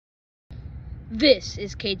This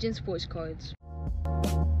is Cajun Sports Cards.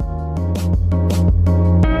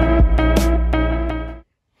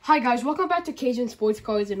 Hi guys, welcome back to Cajun Sports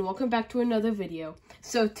Cards and welcome back to another video.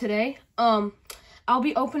 So today, I'll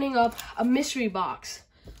be opening up a mystery box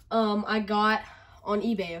I got on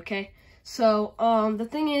eBay, okay? So, the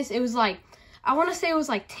thing is, it was like, I want to say it was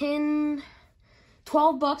like 10,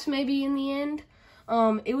 12 bucks maybe in the end.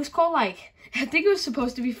 It was called like, I think it was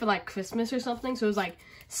supposed to be for like Christmas or something, so it was like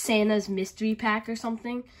Santa's mystery pack or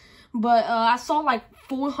something. But I saw like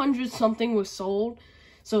 400 something was sold,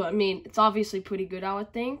 so I mean it's obviously pretty good, I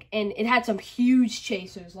would think. And it had some huge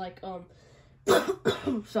chasers, like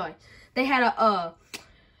sorry, they had a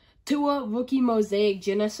Tua Rookie Mosaic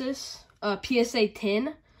Genesis, PSA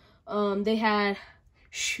 10. They had,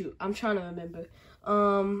 shoot, I'm trying to remember.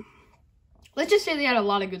 Let's just say they had a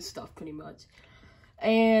lot of good stuff, pretty much.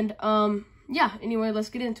 And yeah, anyway, let's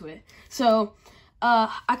get into it. So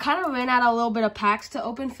I kind of ran out a little bit of packs to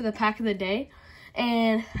open for the pack of the day,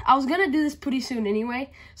 and I was gonna do this pretty soon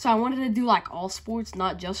anyway, so I wanted to do like all sports,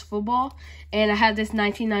 not just football. And I had this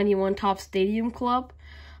 1991 Topps Stadium Club.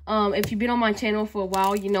 If you've been on my channel for a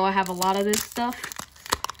while, you know I have a lot of this stuff.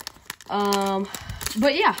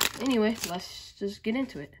 But yeah, anyway, let's just get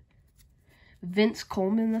into it. Vince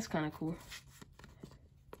Coleman, that's kind of cool.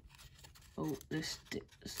 Oh, they're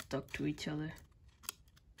stuck to each other.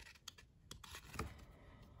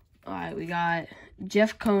 Alright, we got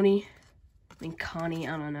Jeff Coney, I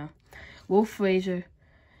don't know. Will Frazier,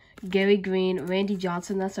 Gary Green, Randy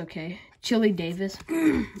Johnson, that's okay. Chili Davis,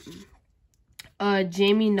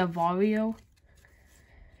 Jamie Navarro,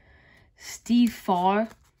 Steve Farr,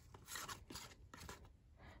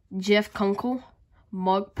 Jeff Kunkel,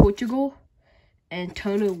 Mark Portugal, and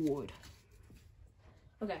Turner Ward.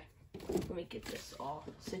 Okay, let me get this all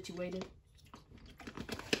situated.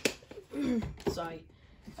 Sorry.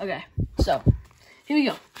 Okay, so here we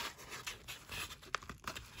go.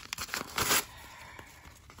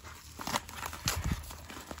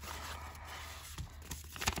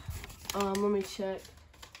 Let me check.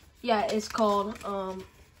 Yeah, it's called,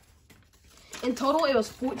 in total it was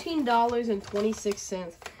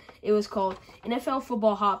 $14.26. It was called NFL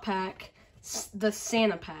Football Hot Pack, the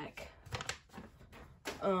Santa Pack.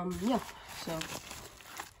 Yeah, so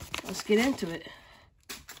let's get into it.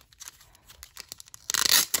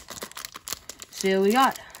 So here we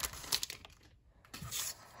got.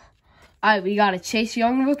 Alright, we got a Chase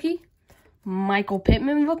Young rookie, Michael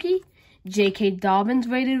Pittman rookie, J.K. Dobbins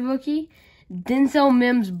rated rookie, Denzel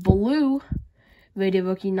Mims blue rated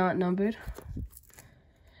rookie, not numbered,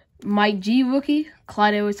 Mike G rookie,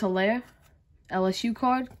 Clyde Edwards-Helaire, LSU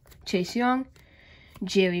card, Chase Young,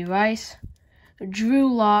 Jerry Rice,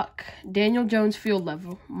 Drew Lock, Daniel Jones field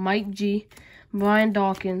level, Mike G, Brian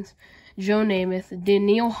Dawkins, Joe Namath,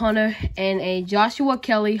 Danielle Hunter, and a Joshua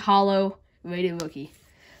Kelly hollow rated rookie.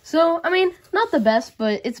 So, I mean, not the best,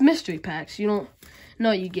 but it's mystery packs. You don't know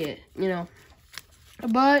what you get, you know.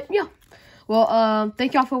 But, yeah. Well,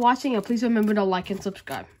 thank y'all for watching, and please remember to like and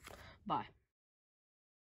subscribe. Bye.